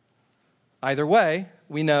 Either way,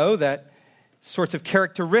 we know that sorts of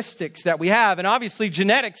characteristics that we have. And obviously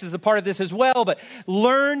genetics is a part of this as well, but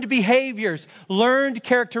learned behaviors, learned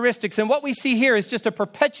characteristics. And what we see here is just a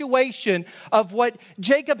perpetuation of what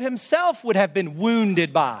Jacob himself would have been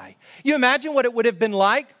wounded by. You imagine what it would have been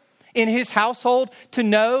like in his household to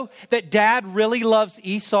know that dad really loves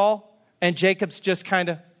Esau and Jacob's just kind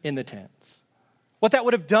of in the tents? What that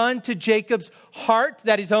would have done to Jacob's heart,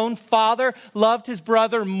 that his own father loved his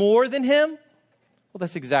brother more than him? Well,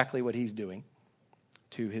 that's exactly what he's doing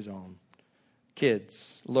to his own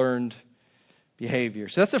kids. Learned behavior.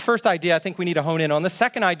 So that's the first idea I think we need to hone in on. The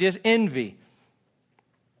second idea is envy.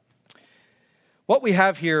 What we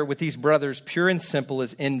have here with these brothers, pure and simple,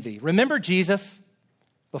 is envy. Remember Jesus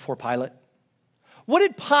before Pilate? What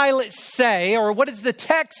did Pilate say, or what does the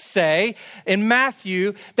text say in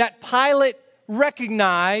Matthew that Pilate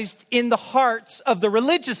recognized in the hearts of the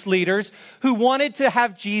religious leaders who wanted to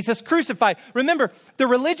have Jesus crucified? Remember, the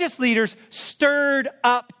religious leaders stirred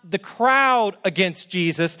up the crowd against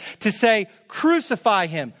Jesus to say, crucify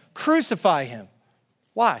him, crucify him.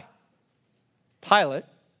 Why? Pilate,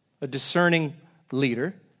 a discerning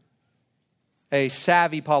leader, a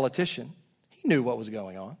savvy politician, he knew what was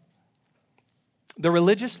going on. The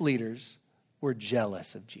religious leaders were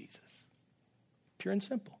jealous of Jesus. Pure and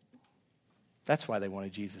simple. That's why they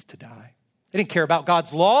wanted Jesus to die. They didn't care about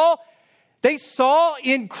God's law. They saw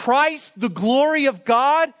in Christ the glory of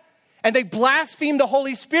God, and they blasphemed the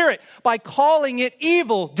Holy Spirit by calling it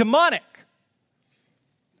evil, demonic.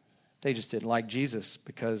 They just didn't like Jesus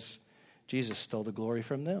because Jesus stole the glory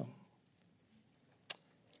from them.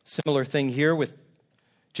 Similar thing here with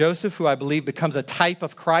Joseph, who I believe becomes a type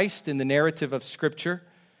of Christ in the narrative of Scripture.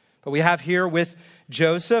 But we have here with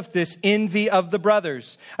Joseph this envy of the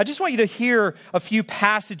brothers. I just want you to hear a few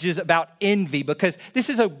passages about envy because this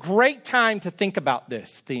is a great time to think about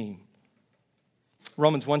this theme.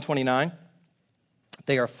 Romans 1:29,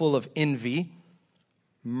 they are full of envy,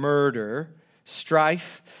 murder,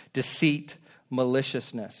 strife, deceit,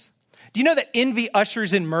 maliciousness. Do you know that envy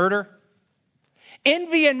ushers in murder?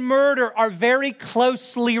 Envy and murder are very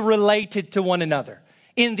closely related to one another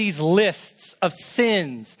in these lists of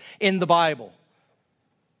sins in the Bible.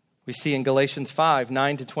 We see in Galatians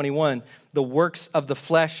 5:9-21, the works of the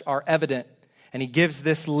flesh are evident. And he gives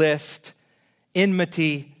this list: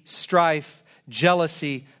 enmity, strife,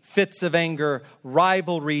 jealousy, fits of anger,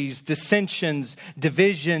 rivalries, dissensions,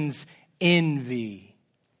 divisions, envy.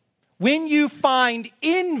 When you find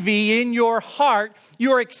envy in your heart,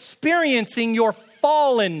 you are experiencing your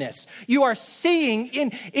fallenness. You are seeing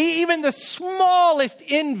in even the smallest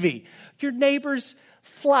envy, your neighbor's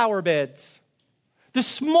flower beds, the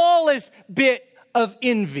smallest bit of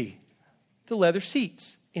envy, the leather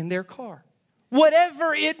seats in their car.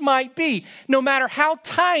 Whatever it might be, no matter how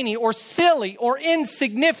tiny or silly or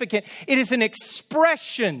insignificant, it is an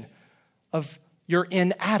expression of your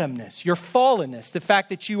in Adamness, your fallenness, the fact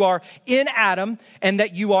that you are in Adam and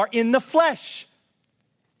that you are in the flesh,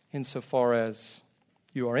 insofar as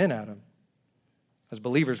you are in Adam. As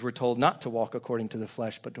believers, we're told not to walk according to the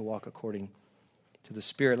flesh, but to walk according to the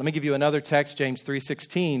Spirit. Let me give you another text, James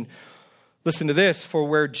 3:16. Listen to this: for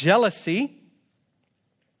where jealousy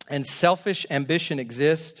and selfish ambition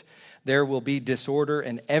exist, there will be disorder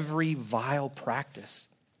and every vile practice.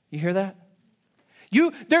 You hear that?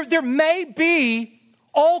 There may be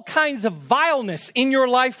all kinds of vileness in your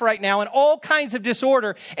life right now and all kinds of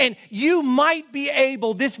disorder, and you might be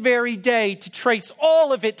able this very day to trace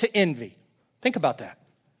all of it to envy. Think about that.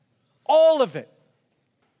 All of it.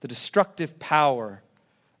 The destructive power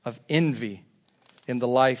of envy in the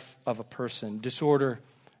life of a person. Disorder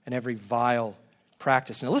and every vile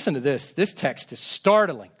practice. Now listen to this. This text is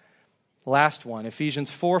startling. Last one,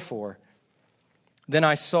 Ephesians 4:4. Then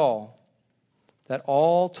I saw that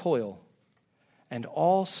all toil and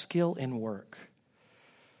all skill in work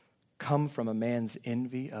come from a man's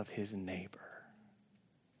envy of his neighbor.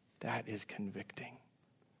 That is convicting.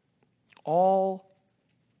 All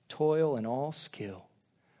toil and all skill.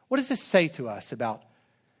 What does this say to us about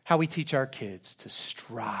how we teach our kids to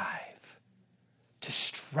strive? To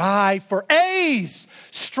strive for A's.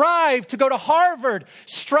 Strive to go to Harvard.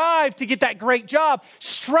 Strive to get that great job.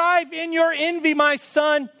 Strive in your envy, my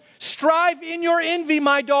son. Strive in your envy,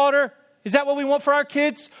 my daughter. Is that what we want for our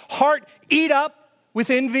kids? Heart eat up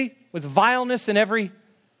with envy, with vileness and every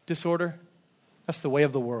disorder? That's the way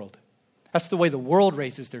of the world. That's the way the world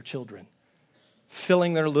raises their children.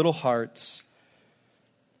 Filling their little hearts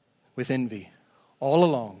with envy all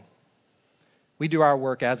along. We do our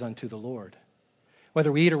work as unto the Lord.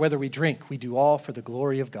 Whether we eat or whether we drink, we do all for the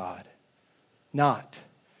glory of God, not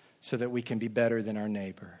so that we can be better than our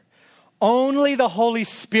neighbor. Only the Holy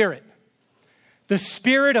Spirit, the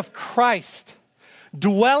Spirit of Christ,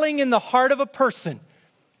 dwelling in the heart of a person,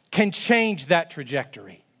 can change that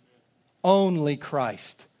trajectory. Only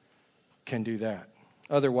Christ can do that.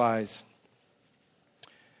 Otherwise,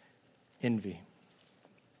 envy.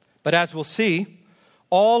 But as we'll see,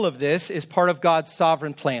 all of this is part of God's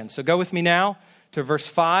sovereign plan. So go with me now to verse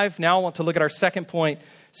 5. Now I want to look at our second point,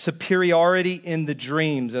 superiority in the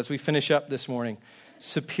dreams, as we finish up this morning.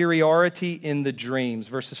 Superiority in the dreams,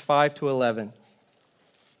 verses 5 to 11.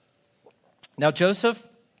 Now Joseph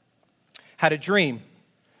had a dream,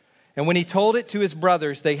 and when he told it to his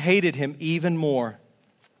brothers, they hated him even more.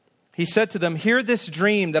 He said to them, "Hear this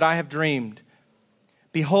dream that I have dreamed.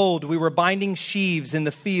 Behold, we were binding sheaves in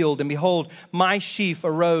the field, and behold, my sheaf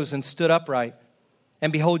arose and stood upright.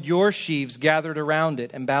 And behold, your sheaves gathered around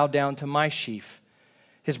it and bowed down to my sheaf."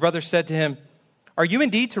 His brothers said to him, "Are you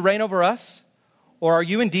indeed to reign over us? Or are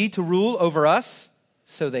you indeed to rule over us?"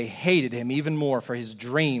 So they hated him even more for his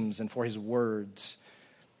dreams and for his words.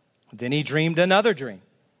 Then he dreamed another dream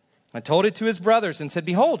and told it to his brothers and said,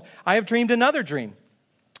 "Behold, I have dreamed another dream.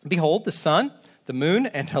 Behold, the sun, the moon,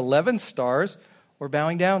 and 11 stars were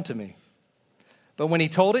bowing down to me." But when he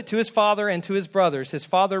told it to his father and to his brothers, his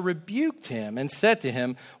father rebuked him and said to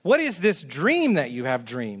him, "What is this dream that you have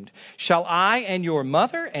dreamed? Shall I and your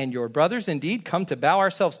mother and your brothers indeed come to bow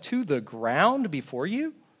ourselves to the ground before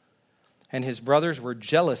you?" And his brothers were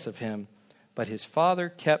jealous of him, but his father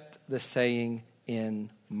kept the saying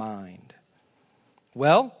in mind.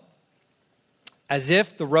 Well, as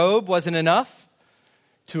if the robe wasn't enough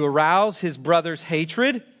to arouse his brother's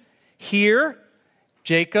hatred, here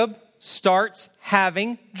Jacob starts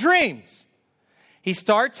having dreams. He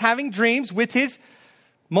starts having dreams with his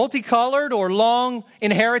multicolored or long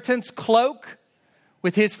inheritance cloak,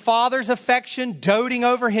 with his father's affection doting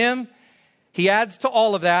over him. He adds to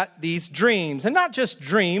all of that these dreams, and not just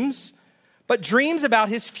dreams, but dreams about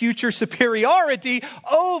his future superiority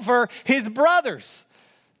over his brothers.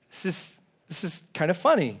 This is kind of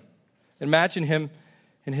funny. Imagine him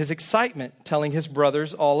in his excitement, telling his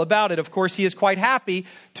brothers all about it. Of course, he is quite happy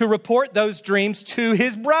to report those dreams to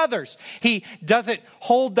his brothers. He doesn't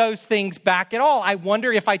hold those things back at all. I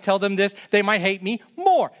wonder if I tell them this, they might hate me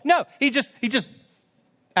more. No, he just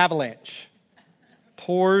avalanche.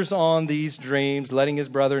 Pours on these dreams, letting his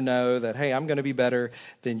brother know that, hey, I'm going to be better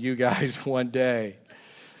than you guys one day.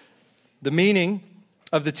 The meaning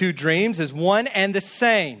of the two dreams is one and the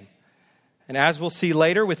same. And as we'll see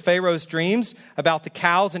later with Pharaoh's dreams about the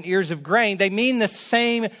cows and ears of grain, they mean the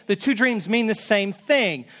same. The two dreams mean the same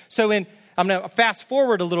thing. So I'm going to fast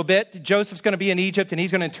forward a little bit. Joseph's going to be in Egypt, and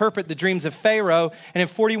he's going to interpret the dreams of Pharaoh. And in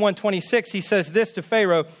 41:26, he says this to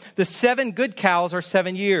Pharaoh: "The 7 good cows are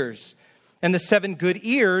 7 years, and the 7 good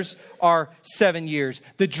ears are 7 years."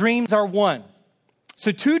 The dreams are one.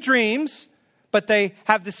 So 2 dreams, but they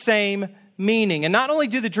have the same meaning. And not only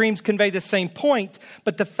do the dreams convey the same point,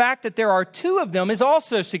 but the fact that there are 2 of them is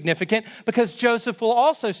also significant, because Joseph will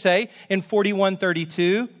also say in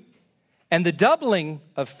 41:32, "And the doubling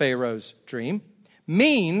of Pharaoh's dream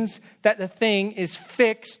means that the thing is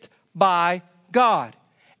fixed by God,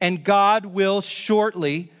 and God will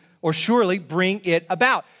surely bring it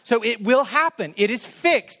about." So it will happen. It is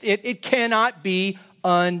fixed. It cannot be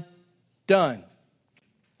undone.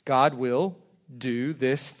 God will do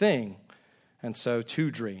this thing. And so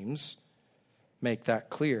 2 dreams make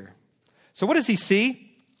that clear. So what does he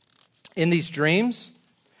see in these dreams?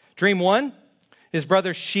 Dream 1, his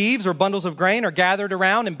brother's sheaves or bundles of grain are gathered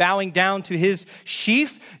around and bowing down to his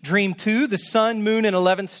sheaf. Dream 2, the sun, moon, and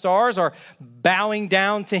 11 stars are bowing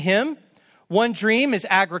down to him. One dream is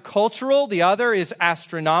agricultural, the other is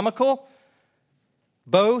astronomical.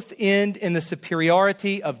 Both end in the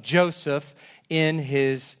superiority of Joseph in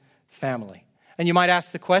his family. And you might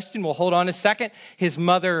ask the question, well, hold on a second. His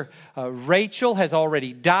mother, Rachel, has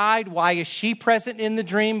already died. Why is she present in the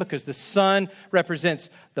dream? Because the sun represents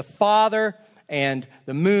the father, and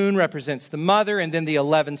the moon represents the mother, and then the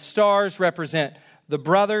 11 stars represent the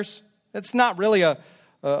brothers. That's not really a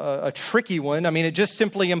tricky one. I mean, it just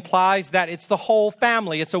simply implies that it's the whole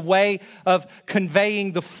family. It's a way of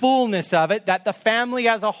conveying the fullness of it, that the family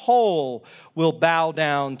as a whole will bow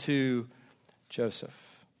down to Joseph.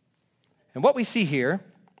 And what we see here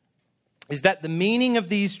is that the meaning of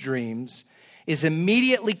these dreams is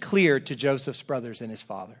immediately clear to Joseph's brothers and his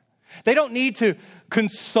father. They don't need to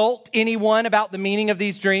consult anyone about the meaning of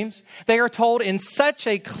these dreams. They are told in such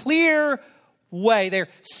a clear way. They're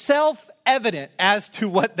self-evident as to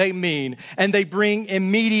what they mean, and they bring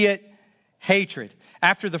immediate hatred.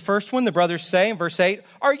 After the first one, the brothers say in verse 8,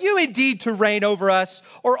 "Are you indeed to reign over us,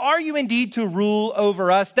 or are you indeed to rule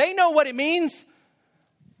over us?" They know what it means.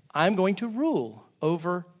 I'm going to rule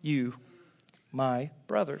over you, my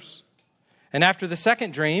brothers. And after the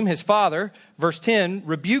second dream, his father, verse 10,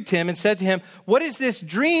 rebuked him and said to him, "What is this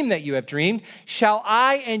dream that you have dreamed? Shall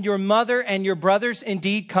I and your mother and your brothers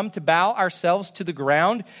indeed come to bow ourselves to the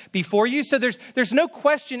ground before you?" So there's no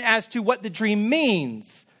question as to what the dream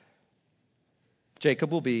means.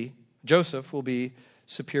 Joseph will be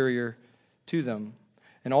superior to them.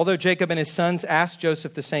 And although Jacob and his sons asked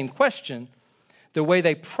Joseph the same question, the way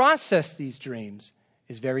they process these dreams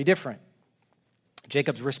is very different.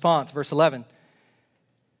 Jacob's response, verse 11,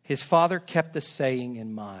 his father kept the saying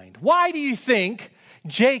in mind. Why do you think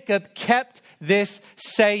Jacob kept this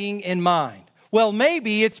saying in mind? Well,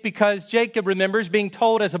 maybe it's because Jacob remembers being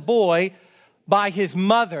told as a boy by his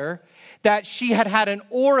mother that she had had an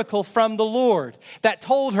oracle from the Lord that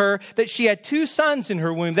told her that she had two sons in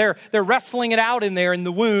her womb. They're wrestling it out in there in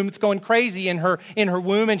the womb. It's going crazy in her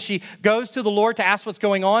womb. And she goes to the Lord to ask what's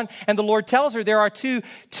going on. And the Lord tells her there are two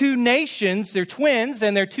nations. They're twins,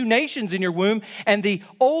 and there are two nations in your womb. And the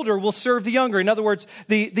older will serve the younger. In other words,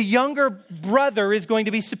 the younger brother is going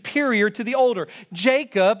to be superior to the older.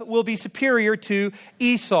 Jacob will be superior to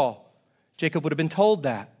Esau. Jacob would have been told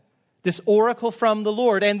that. This oracle from the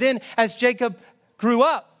Lord. And then as Jacob grew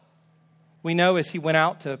up, we know as he went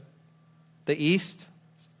out to the east,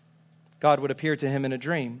 God would appear to him in a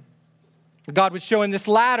dream. God would show him this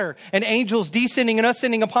ladder and angels descending and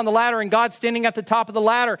ascending upon the ladder and God standing at the top of the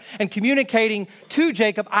ladder and communicating to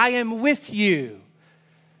Jacob, "I am with you."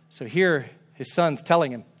 So here his son's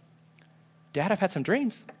telling him, "Dad, I've had some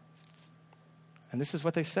dreams." And this is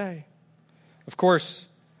what they say. Of course,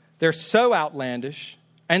 they're so outlandish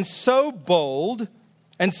and so bold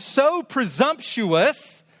and so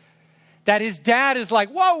presumptuous that his dad is like,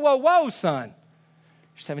 "Whoa, whoa, whoa, son.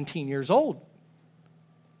 You're 17 years old.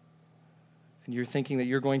 And you're thinking that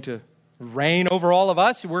you're going to reign over all of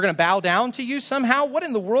us? We're going to bow down to you somehow? What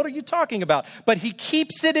in the world are you talking about?" But he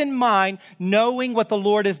keeps it in mind, knowing what the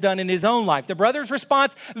Lord has done in his own life. The brother's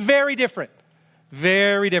response, very different.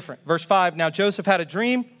 Very different. Verse 5, now Joseph had a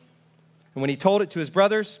dream, and when he told it to his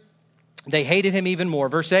brothers, they hated him even more.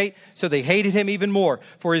 Verse 8, so they hated him even more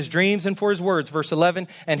for his dreams and for his words. Verse 11,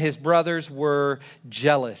 and his brothers were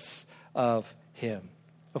jealous of him.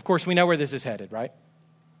 Of course, we know where this is headed, right?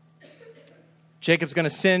 Jacob's going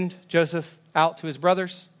to send Joseph out to his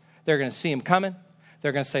brothers. They're going to see him coming.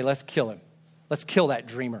 They're going to say, "Let's kill him. Let's kill that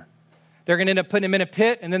dreamer." They're going to end up putting him in a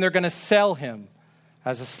pit, and then they're going to sell him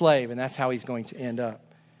as a slave. And that's how he's going to end up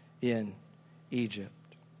in Egypt.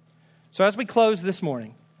 So as we close this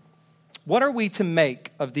morning, what are we to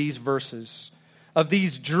make of these verses, of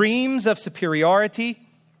these dreams of superiority?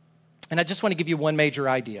 And I just want to give you one major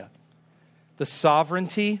idea: the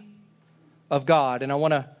sovereignty of God. And I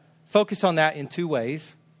want to focus on that in two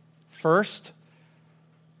ways. First,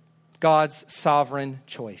 God's sovereign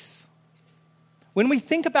choice. When we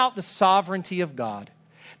think about the sovereignty of God,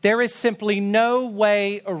 there is simply no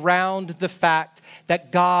way around the fact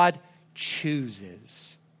that God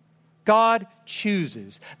chooses. God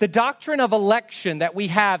chooses. The doctrine of election that we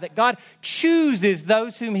have, that God chooses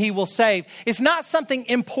those whom he will save, is not something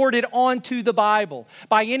imported onto the Bible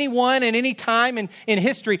by anyone at any time in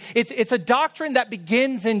history. It's a doctrine that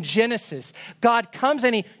begins in Genesis. God comes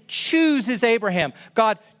and he chooses Abraham.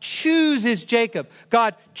 God chooses Jacob.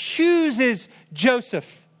 God chooses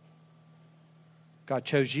Joseph. God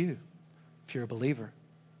chose you if you're a believer.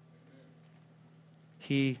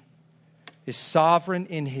 He is sovereign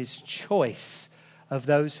in his choice of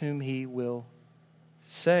those whom he will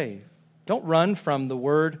save. Don't run from the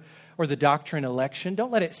word or the doctrine election.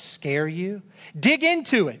 Don't let it scare you. Dig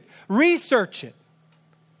into it. Research it.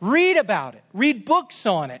 Read about it. Read books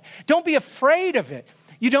on it. Don't be afraid of it.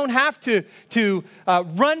 You don't have to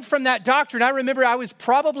run from that doctrine. I remember I was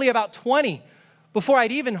probably about 20 before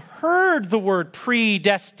I'd even heard the word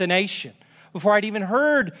predestination, before I'd even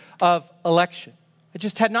heard of election.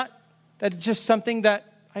 That's just something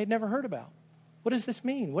that I had never heard about. What does this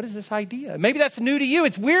mean? What is this idea? Maybe that's new to you.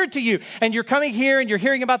 It's weird to you. And you're coming here and you're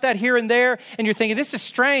hearing about that here and there. And you're thinking, this is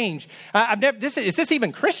strange. Is this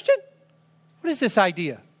even Christian? What is this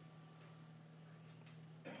idea?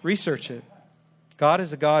 Research it. God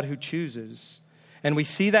is a God who chooses. And we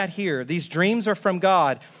see that here. These dreams are from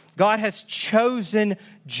God. God has chosen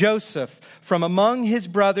Joseph from among his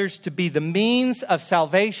brothers to be the means of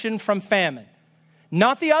salvation from famine.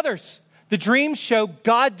 Not the others. The dreams show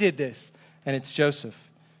God did this, and it's Joseph.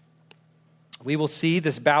 We will see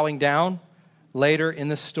this bowing down later in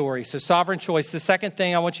the story. So sovereign choice. The second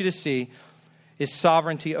thing I want you to see is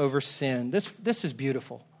sovereignty over sin. This is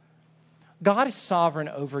beautiful. God is sovereign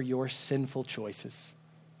over your sinful choices.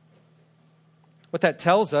 What that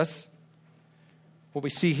tells us What we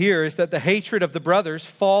see here is that the hatred of the brothers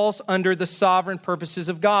falls under the sovereign purposes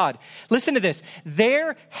of God. Listen to this.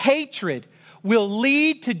 Their hatred will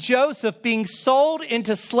lead to Joseph being sold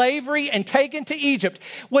into slavery and taken to Egypt.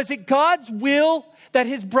 Was it God's will that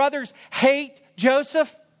his brothers hate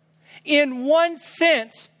Joseph? In one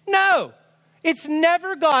sense, no. It's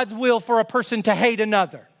never God's will for a person to hate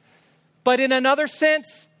another. But in another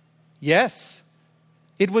sense, yes.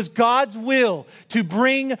 It was God's will to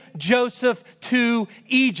bring Joseph to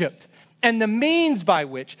Egypt. And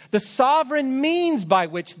the sovereign means by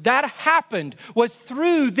which that happened was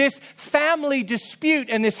through this family dispute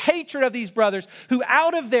and this hatred of these brothers who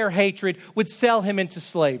out of their hatred would sell him into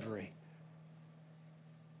slavery.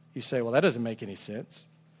 You say, well, that doesn't make any sense.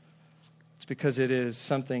 It's because it is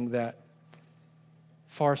something that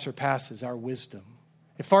far surpasses our wisdom.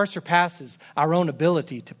 It far surpasses our own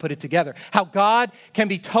ability to put it together. How God can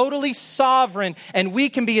be totally sovereign and we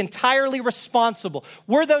can be entirely responsible.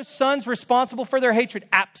 Were those sons responsible for their hatred?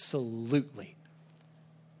 Absolutely.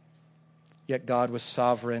 Yet God was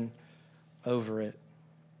sovereign over it.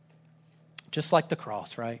 Just like the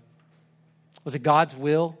cross, right? Was it God's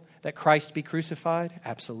will that Christ be crucified?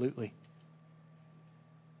 Absolutely.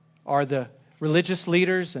 Are the religious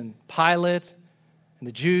leaders and Pilate and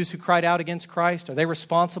the Jews who cried out against Christ, are they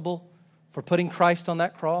responsible for putting Christ on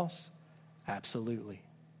that cross? Absolutely.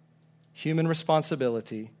 Human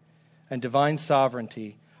responsibility and divine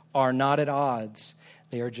sovereignty are not at odds.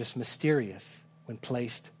 They are just mysterious when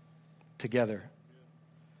placed together.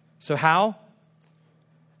 So how?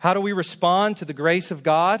 How do we respond to the grace of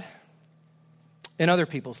God in other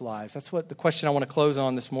people's lives? That's what the question I want to close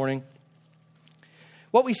on this morning.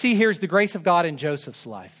 What we see here is the grace of God in Joseph's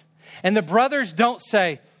life. And the brothers don't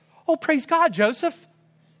say, oh, praise God, Joseph.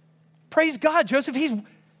 Praise God, Joseph.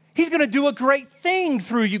 He's going to do a great thing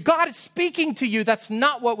through you. God is speaking to you. That's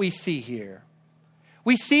not what we see here.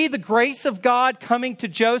 We see the grace of God coming to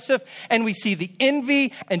Joseph, and we see the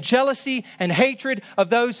envy and jealousy and hatred of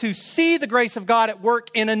those who see the grace of God at work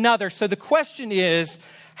in another. So the question is,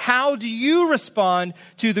 how do you respond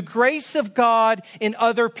to the grace of God in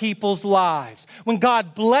other people's lives? When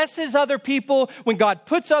God blesses other people, when God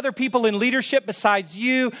puts other people in leadership besides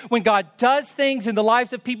you, when God does things in the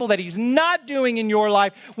lives of people that He's not doing in your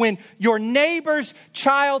life, when your neighbor's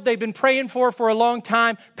child they've been praying for a long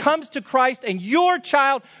time comes to Christ, and your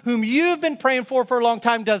child whom you've been praying for a long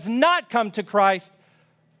time does not come to Christ,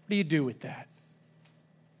 what do you do with that?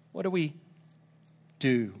 What do we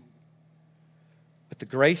do with the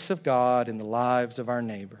grace of God in the lives of our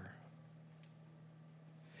neighbor?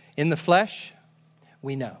 In the flesh,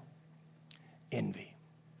 we know envy.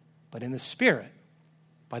 But in the Spirit,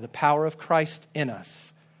 by the power of Christ in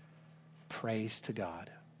us, praise to God.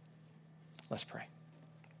 Let's pray.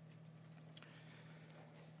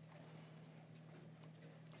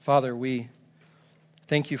 Father, we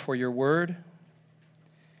thank you for your word.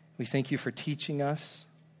 We thank you for teaching us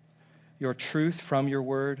your truth from your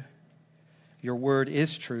word. Your word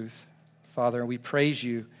is truth, Father, and we praise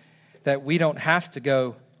you that we don't have to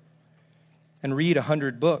go and read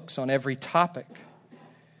 100 books on every topic.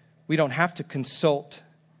 We don't have to consult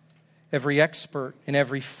every expert in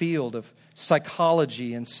every field of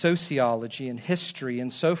psychology and sociology and history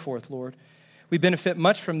and so forth, Lord. We benefit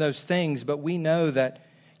much from those things, but we know that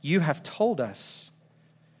you have told us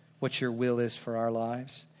what your will is for our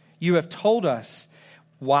lives. You have told us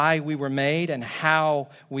why we were made and how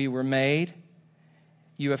we were made.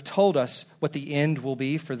 You have told us what the end will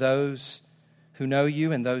be for those who know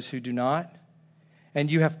you and those who do not.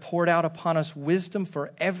 And you have poured out upon us wisdom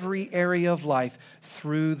for every area of life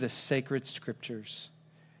through the sacred scriptures,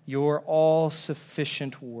 your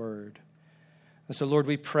all-sufficient word. And so, Lord,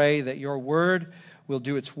 we pray that your word will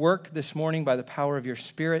do its work this morning by the power of your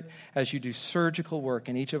Spirit as you do surgical work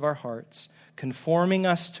in each of our hearts, conforming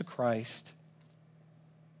us to Christ,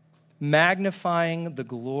 magnifying the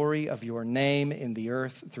glory of your name in the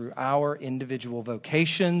earth through our individual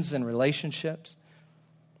vocations and relationships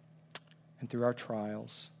and through our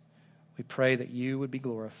trials. We pray that you would be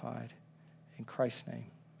glorified. In Christ's name,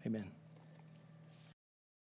 amen.